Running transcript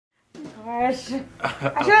gosh.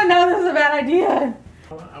 I should have known this was a bad idea.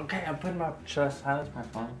 Okay, I'm putting my... Should I silence my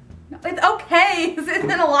phone? No, it's okay. This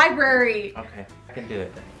isn't a library. Okay, I can do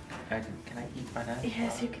it. Can I eat my nuts?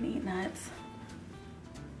 Yes, you can eat nuts.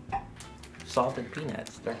 Salted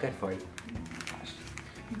peanuts. They're good for you.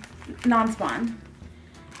 Non-spawn.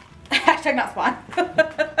 Hashtag not spawn. Good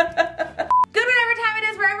whatever time it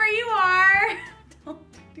is, wherever you are. Don't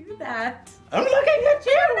do that. I'm looking at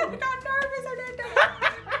you. I got nervous. I didn't know.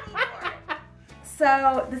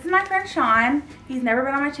 So this is my friend Sean. He's never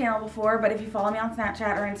been on my channel before, but if you follow me on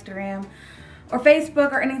Snapchat or Instagram or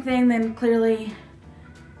Facebook or anything, then clearly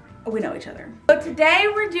we know each other. So today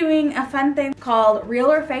we're doing a fun thing called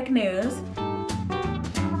Real or Fake News.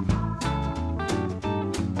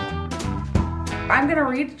 I'm gonna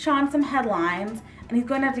read Sean some headlines and he's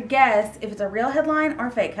going to have to guess if it's a real headline or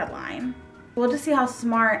a fake headline. We'll just see how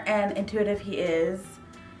smart and intuitive he is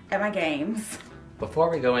at my games. Before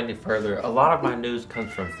we go any further, a lot of my news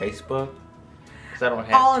comes from Facebook. Because I don't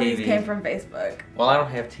have TV. All of these came from Facebook. Well, I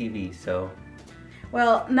don't have TV, so.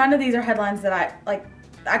 Well, none of these are headlines that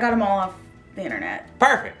I got them all off the internet.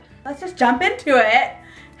 Perfect. Let's just jump into it.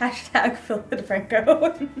 Hashtag Phil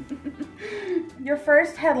DeFranco. Your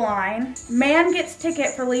first headline, man gets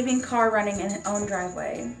ticket for leaving car running in his own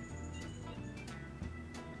driveway.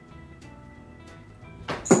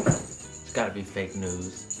 It's gotta be fake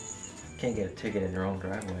news. Can't get a ticket in your own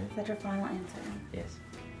driveway. Is that your final answer? Yes.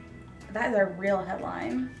 That is a real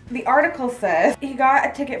headline. The article says he got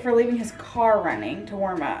a ticket for leaving his car running to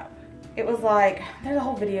warm up. It was like, there's a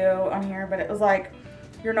whole video on here, but it was like,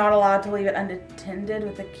 you're not allowed to leave it unattended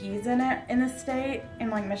with the keys in it in the state,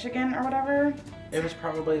 in like Michigan or whatever. It was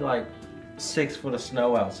probably like 6 foot of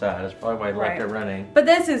snow outside. That's probably why I left it running. But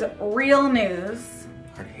this is real news.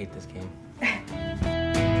 I already hate this game.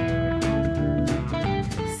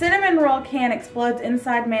 Cinnamon roll can explodes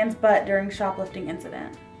inside man's butt during shoplifting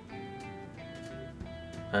incident.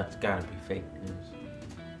 That's gotta be fake news.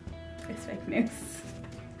 It's fake news.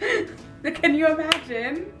 Can you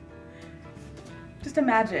imagine? Just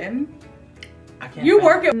imagine. I can't. You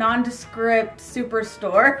work at a nondescript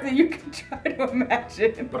superstore that you can try to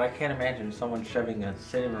imagine. But I can't imagine someone shoving a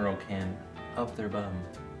cinnamon roll can up their bum.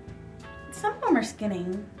 Some of them are skinny.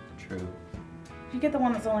 True. You get the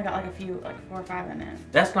one that's only got like a few, like 4 or 5 in it.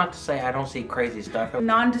 That's not to say I don't see crazy stuff.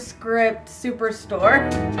 Nondescript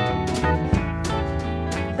superstore.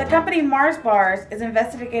 The company Mars Bars is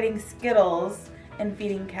investigating Skittles and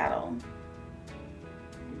feeding cattle.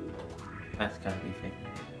 That's gotta be fake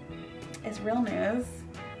news. It's real news.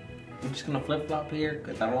 I'm just gonna flip-flop here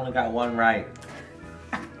because I've only got one right.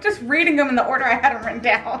 I'm just reading them in the order I had them written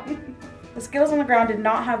down. The Skittles on the ground did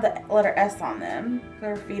not have the letter S on them. They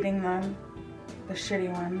were feeding them the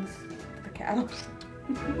shitty ones, the cattle.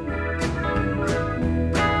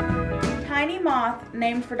 Tiny moth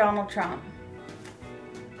named for Donald Trump.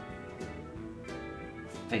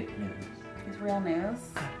 Fake news. It's real news.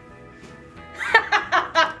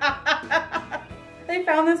 They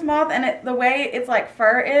found this moth and the way its like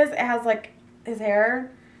fur is, it has like his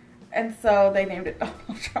hair. And so they named it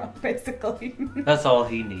Donald Trump, basically. That's all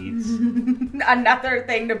he needs. Another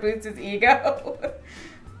thing to boost his ego.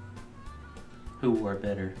 Who wore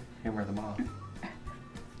better, him or the moth?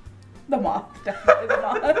 The moth, definitely the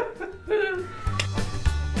moth.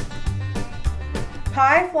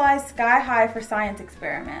 Pie flies sky high for science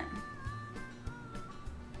experiment.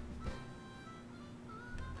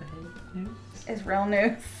 Fake news? It's real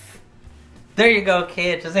news. There you go,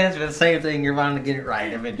 kid. Just answer the same thing. You're bound to get it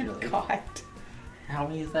right eventually. God. How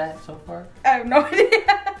many is that so far? I have no idea.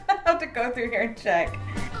 I'll have to go through here and check.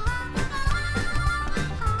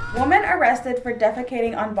 Woman arrested for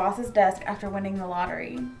defecating on boss's desk after winning the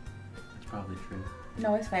lottery. That's probably true.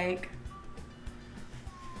 No, it's fake.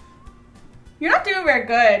 You're not doing very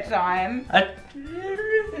good, Sean. I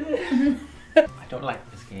don't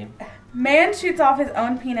like this game. Man shoots off his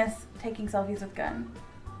own penis taking selfies with gun.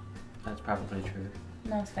 That's probably true.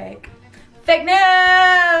 No, it's fake. Fake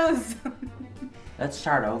news! Let's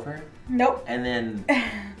start over. Nope. And then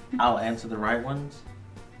I'll answer the right ones.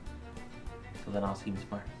 So then I'll seem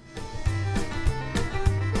smart.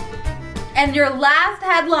 And your last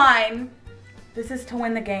headline. This is to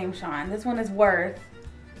win the game, Sean. This one is worth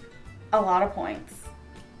a lot of points.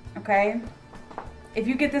 Okay? If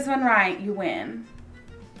you get this one right, you win.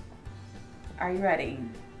 Are you ready?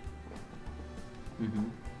 Mm-hmm.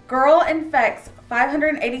 Girl infects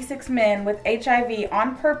 586 men with HIV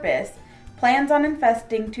on purpose, plans on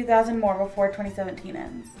infesting 2,000 more before 2017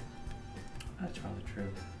 ends. That's probably true.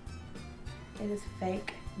 It is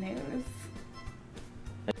fake news.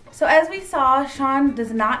 So as we saw, Sean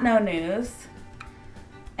does not know news.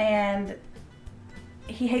 and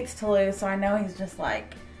he hates to lose, so I know he's just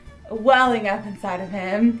like welling up inside of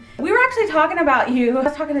him. We were actually talking about you. I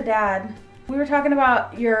was talking to Dad. We were talking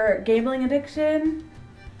about your gambling addiction.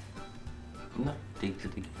 I'm not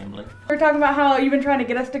addicted to gambling. We were talking about how you've been trying to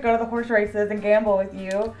get us to go to the horse races and gamble with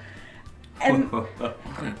you. And well,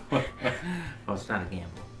 it's not a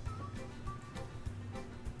gamble.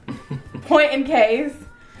 point in case.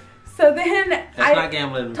 So then I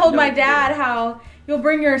told my dad how you'll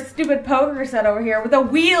bring your stupid poker set over here with the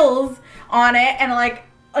wheels on it and like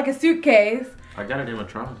a suitcase. I got it in my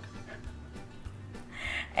trunk.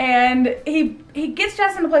 And he gets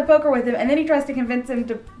Justin to play poker with him, and then he tries to convince him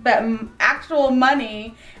to bet actual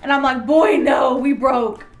money. And I'm like, boy, no, we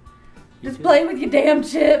broke. Just play with your damn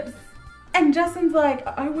chips. And Justin's like,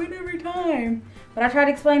 I win every time. But I tried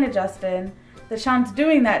to explain to Justin that Sean's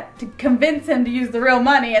doing that to convince him to use the real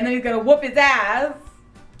money, and then he's gonna whoop his ass.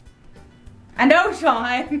 I know,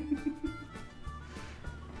 Sean.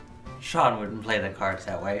 Sean wouldn't play the cards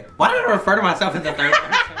that way. Why did I refer to myself in the third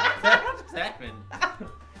person? What just happened?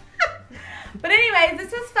 But anyways,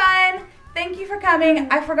 this was fun. Thank you for coming.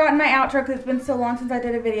 I've forgotten my outro because it's been so long since I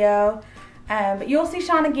did a video. But you'll see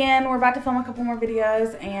Sean again. We're about to film a couple more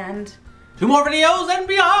videos and 2 more videos and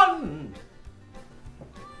beyond.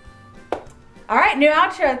 All right, new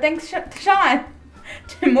outro. Thanks, Sean.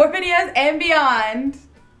 2 more videos and beyond.